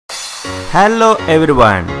Hello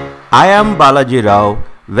everyone, I am Balaji Rao.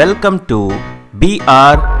 Welcome to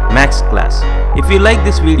BR Max class. If you like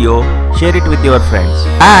this video, share it with your friends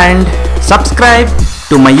and subscribe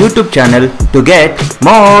to my YouTube channel to get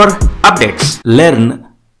more updates. Learn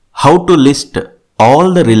how to list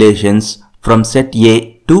all the relations from set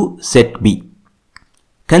A to set B.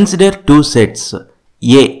 Consider two sets,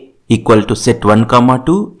 A equal to set 1,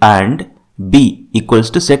 2 and B equals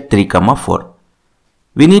to set 3, 4.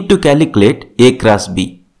 We need to calculate A cross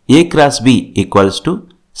B. A cross B equals to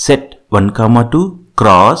set 1, 2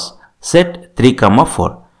 cross set 3,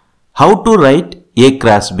 4. How to write A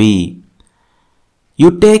cross B?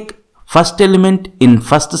 You take first element in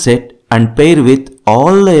first set and pair with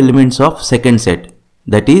all the elements of second set.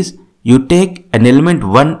 That is, you take an element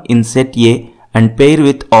 1 in set A and pair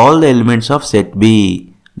with all the elements of set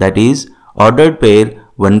B. That is, ordered pair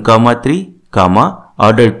 1, 3,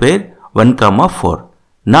 ordered pair 1, 4.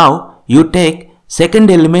 Now, you take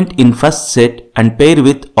second element in first set and pair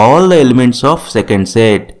with all the elements of second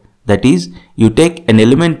set. That is, you take an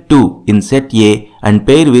element 2 in set A and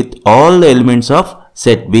pair with all the elements of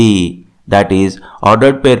set B. That is,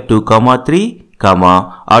 ordered pair 2, 3,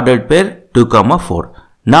 ordered pair 2, 4.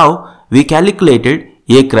 Now, we calculated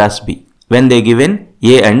A cross B when they given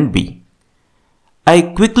A and B. I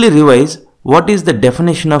quickly revise what is the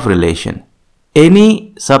definition of relation.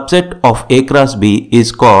 Any subset of A cross B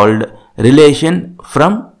is called relation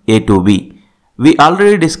from A to B. We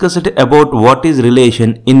already discussed about what is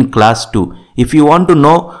relation in class 2. If you want to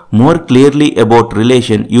know more clearly about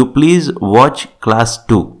relation, you please watch class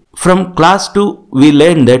 2. From class 2, we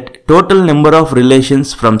learned that total number of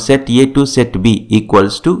relations from set A to set B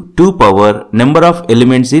equals to 2 power number of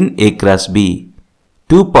elements in A cross B.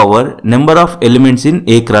 2 power number of elements in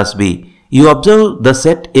A cross B. You observe the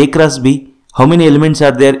set A cross B. How many elements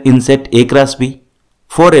are there in set A cross B?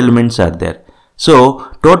 4 elements are there.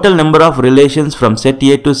 So, total number of relations from set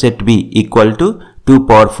A to set B equal to 2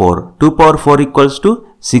 power 4. 2 power 4 equals to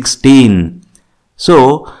 16.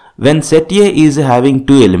 So, when set A is having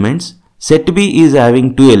 2 elements, set B is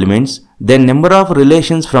having 2 elements, then number of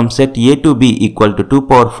relations from set A to B equal to 2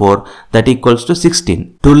 power 4, that equals to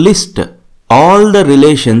 16. To list all the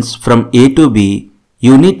relations from A to B,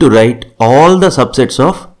 you need to write all the subsets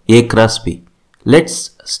of A cross B.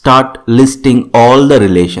 Let's start listing all the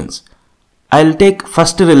relations. I'll take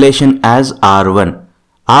first relation as R1.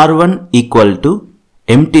 R1 equal to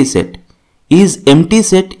empty set. Is empty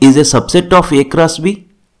set is a subset of A cross B?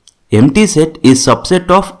 Empty set is subset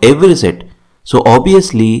of every set. So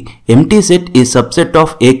obviously empty set is subset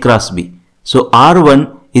of A cross B. So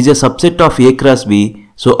R1 is a subset of A cross B.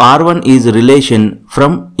 So R1 is relation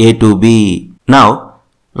from A to B. Now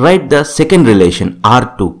write the second relation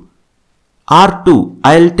R2. R2,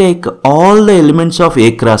 I'll take all the elements of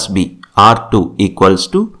A cross B. R2 equals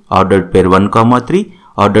to ordered pair 1, 3,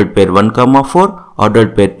 ordered pair 1, 4,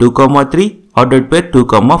 ordered pair 2, 3, ordered pair 2,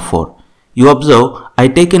 4. You observe, I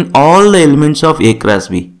taken all the elements of A cross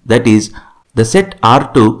B. That is, the set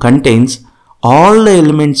R2 contains all the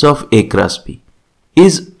elements of A cross B.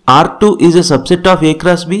 Is R2 is a subset of A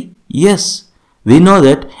cross B? Yes. We know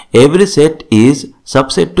that every set is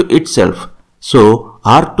subset to itself. So,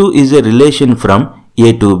 R2 is a relation from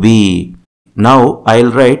A to B. Now,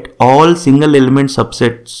 I'll write all single element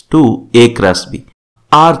subsets to A cross B.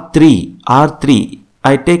 R3,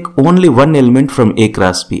 I take only one element from A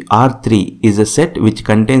cross B. R3 is a set which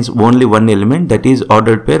contains only one element, that is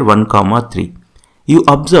ordered pair 1, 3. You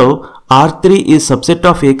observe R3 is subset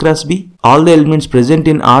of A cross B. All the elements present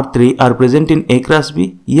in R3 are present in A cross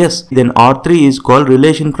B. Yes, then R3 is called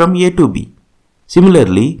relation from A to B.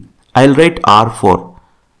 Similarly, I'll write R4.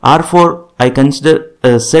 R4 I consider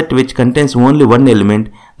a set which contains only one element,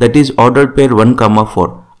 that is ordered pair 1,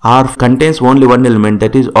 4. R contains only one element,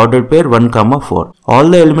 that is ordered pair 1, 4. All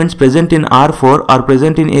the elements present in R4 are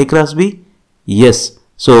present in A cross B? Yes.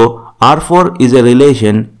 So R4 is a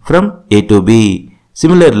relation from A to B.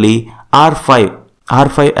 Similarly,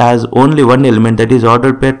 R5 has only one element, that is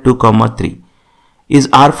ordered pair 2, 3. Is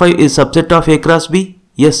R5 is subset of A cross B?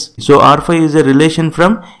 Yes. So R5 is a relation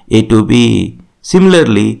from A to B.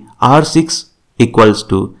 Similarly, R6 equals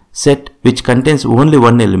to set which contains only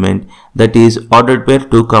one element, that is ordered pair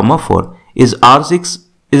 2, 4. Is R6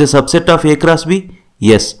 is a subset of A cross B?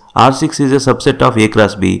 Yes, R6 is a subset of A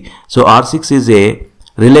cross B. So R6 is a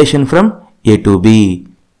relation from A to B.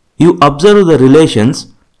 You observe the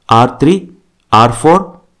relations R3,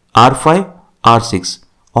 R4, R5, R6.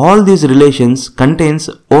 All these relations contains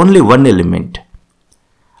only one element.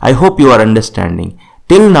 I hope you are understanding.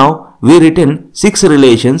 Till now, we written 6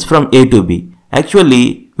 relations from A to B.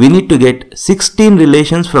 Actually, we need to get 16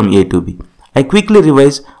 relations from A to B. I quickly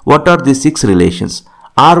revise what are these 6 relations.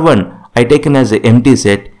 R1 I taken as an empty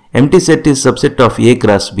set. Empty set is subset of A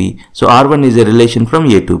cross B. So R1 is a relation from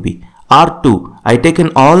A to B. R2 I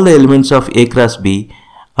taken all the elements of A cross B.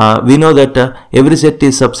 We know that every set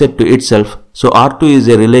is subset to itself. So R2 is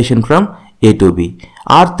a relation from A to B.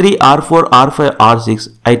 R3, R4, R5, R6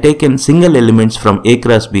 I taken single elements from A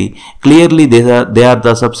cross B. Clearly they are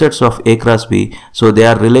the subsets of A cross B. So they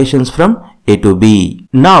are relations from A to B.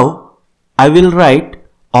 Now I will write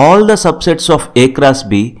all the subsets of A cross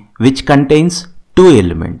B which contains 2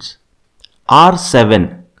 elements.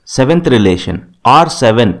 R7, 7th relation,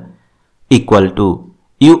 R7 equal to,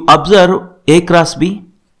 you observe A cross B,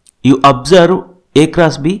 you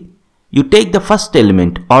take the first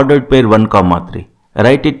element, ordered pair 1, 3.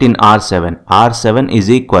 Write it in R7. R7 is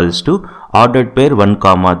equals to ordered pair 1,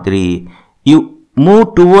 3. You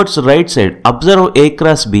move towards right side, observe A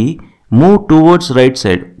cross B, move towards right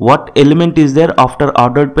side. What element is there after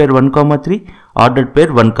ordered pair 1, 3? Ordered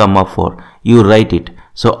pair 1, 4. You write it.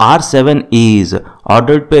 So R7 is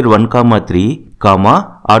ordered pair 1, 3,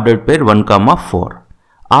 ordered pair 1, 4.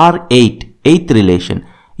 R8, 8th relation.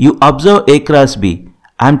 You observe A cross B.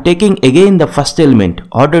 I am taking again the first element,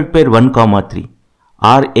 ordered pair 1, 3.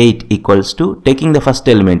 R8 equals to taking the first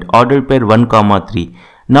element, ordered pair 1, 3.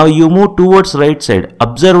 Now you move towards right side.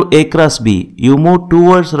 Observe A cross B. You move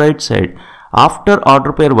towards right side. After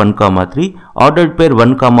order pair 1, 3, ordered pair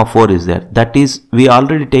 1, 4 is there. That is we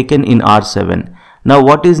already taken in R7. Now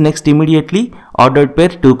what is next immediately? Ordered pair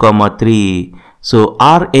 2, 3. So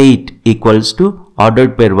R8 equals to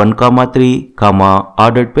ordered pair 1, 3,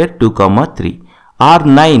 ordered pair 2, 3.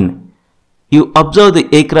 R9, you observe the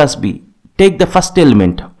A cross B. Take the first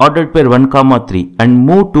element, ordered pair 1, 3 and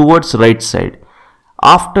move towards right side.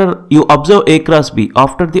 After you observe A cross B,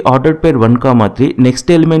 after the ordered pair 1, 3, next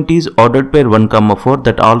element is ordered pair 1, 4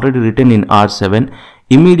 that already written in R7.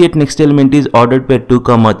 Immediate next element is ordered pair 2,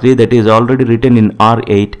 3 that is already written in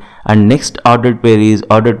R8, and next ordered pair is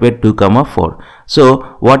ordered pair 2, 4.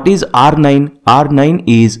 So what is R9? R9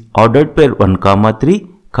 is ordered pair 1, 3,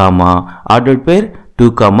 ordered pair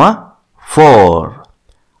 2, 4.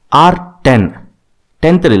 R10,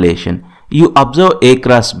 10th relation. You observe A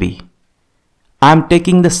cross B. I am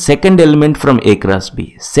taking the second element from A cross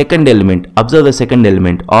B. Second element, observe the second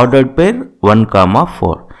element, ordered pair 1,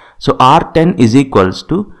 4. So R10 is equals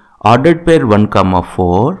to ordered pair 1,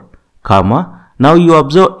 4, now you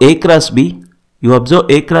observe A cross B. You observe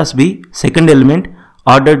A cross B, second element,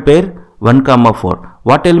 ordered pair 1, 4.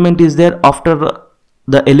 What element is there after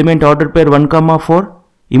the element ordered pair 1, 4?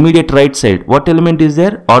 Immediate right side. What element is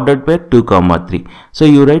there? Ordered pair 2, 3. So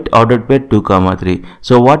you write ordered pair 2, 3.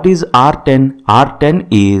 So what is R10? R10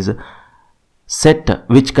 is set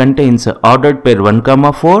which contains ordered pair 1,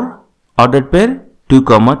 4, ordered pair 2,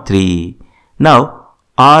 3. Now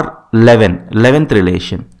R11, 11th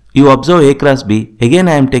relation. You observe A cross B. Again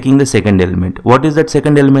I am taking the second element. What is that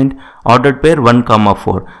second element? Ordered pair 1,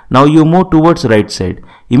 4. Now you move towards right side.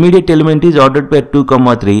 Immediate element is ordered pair 2,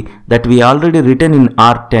 3 that we already written in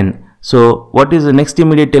R10. So what is the next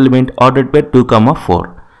immediate element? Ordered pair 2,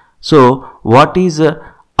 4. So what is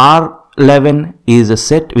R11 is a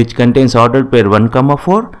set which contains ordered pair 1,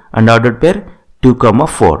 4 and ordered pair 2,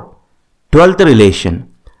 4. 12th relation.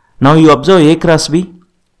 Now you observe A cross B.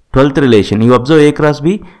 12th relation. You observe A cross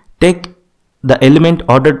B. Take the element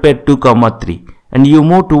ordered pair 2, 3 and you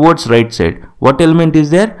move towards right side. What element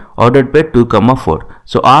is there? Ordered pair 2, 4.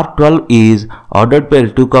 So R12 is ordered pair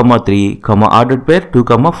 2, 3, ordered pair 2,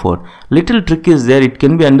 4. Little trick is there. It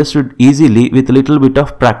can be understood easily with little bit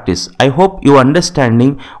of practice. I hope you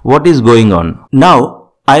understanding what is going on.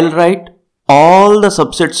 Now I'll write all the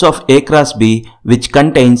subsets of A cross B which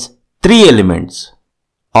contains 3 elements.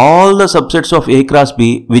 All the subsets of A cross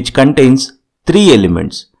B which contains 3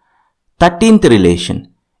 elements. 13th relation.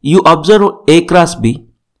 You observe A cross B.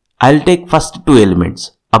 I'll take first 2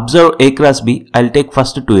 elements. Observe A cross B. I'll take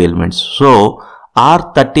first 2 elements. So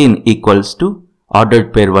R13 equals to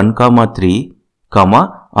ordered pair 1, 3,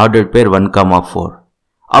 ordered pair 1, 4.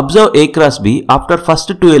 Observe A cross B. After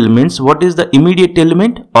first 2 elements, what is the immediate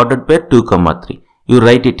element? Ordered pair 2, 3. You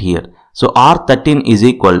write it here. So R13 is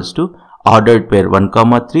equals to ordered pair 1,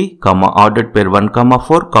 3, ordered pair 1,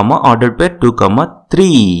 4, ordered pair 2,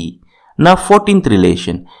 3. Now 14th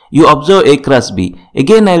relation. You observe A cross B.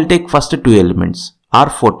 Again I will take first 2 elements.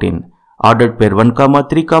 R14. Ordered pair 1,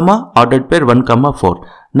 3, ordered pair 1, 4.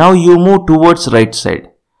 Now you move towards right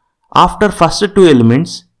side. After first 2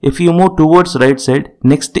 elements, if you move towards right side,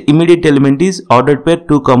 next immediate element is ordered pair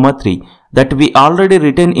 2, 3. that we already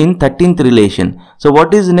written in 13th relation. So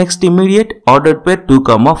what is next immediate? Ordered pair 2,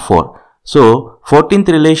 4. So 14th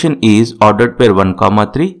relation is ordered pair 1,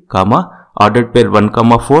 3, ordered pair 1,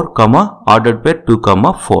 4, ordered pair 2,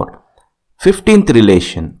 4. 15th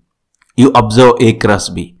relation, you observe A cross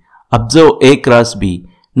B. Observe A cross B.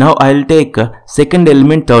 Now I will take second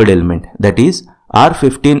element, third element, that is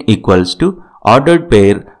R15 equals to ordered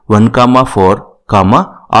pair 1, 4,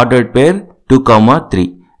 ordered pair 2,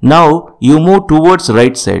 3. Now you move towards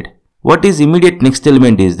right side. What is immediate next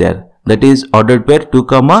element is there? That is ordered pair 2,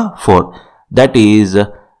 4. That is,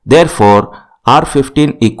 therefore,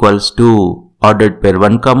 R15 equals to ordered pair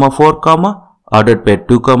 1, 4, ordered pair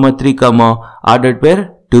 2, 3, ordered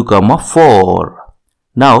pair 2, 4.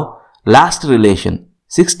 Now, last relation,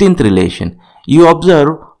 16th relation. You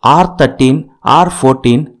observe R13,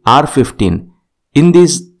 R14, R15. In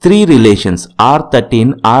these three relations,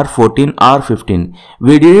 R13, R14, R15,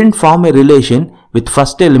 we didn't form a relation with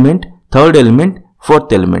first element, third element,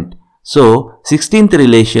 fourth element. So, 16th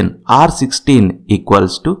relation R16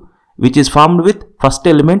 equals to, which is formed with first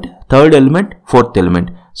element, third element, fourth element.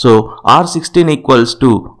 So, R16 equals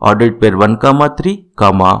to ordered pair 1, 3,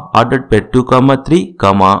 ordered pair 2, 3,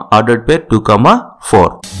 ordered pair 2,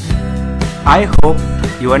 4. I hope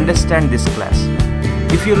you understand this class.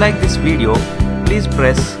 If you like this video, please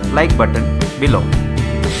press like button below.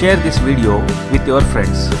 Share this video with your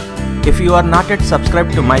friends. If you are not yet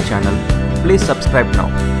subscribed to my channel, please subscribe now.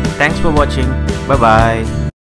 Thanks for watching. Bye bye.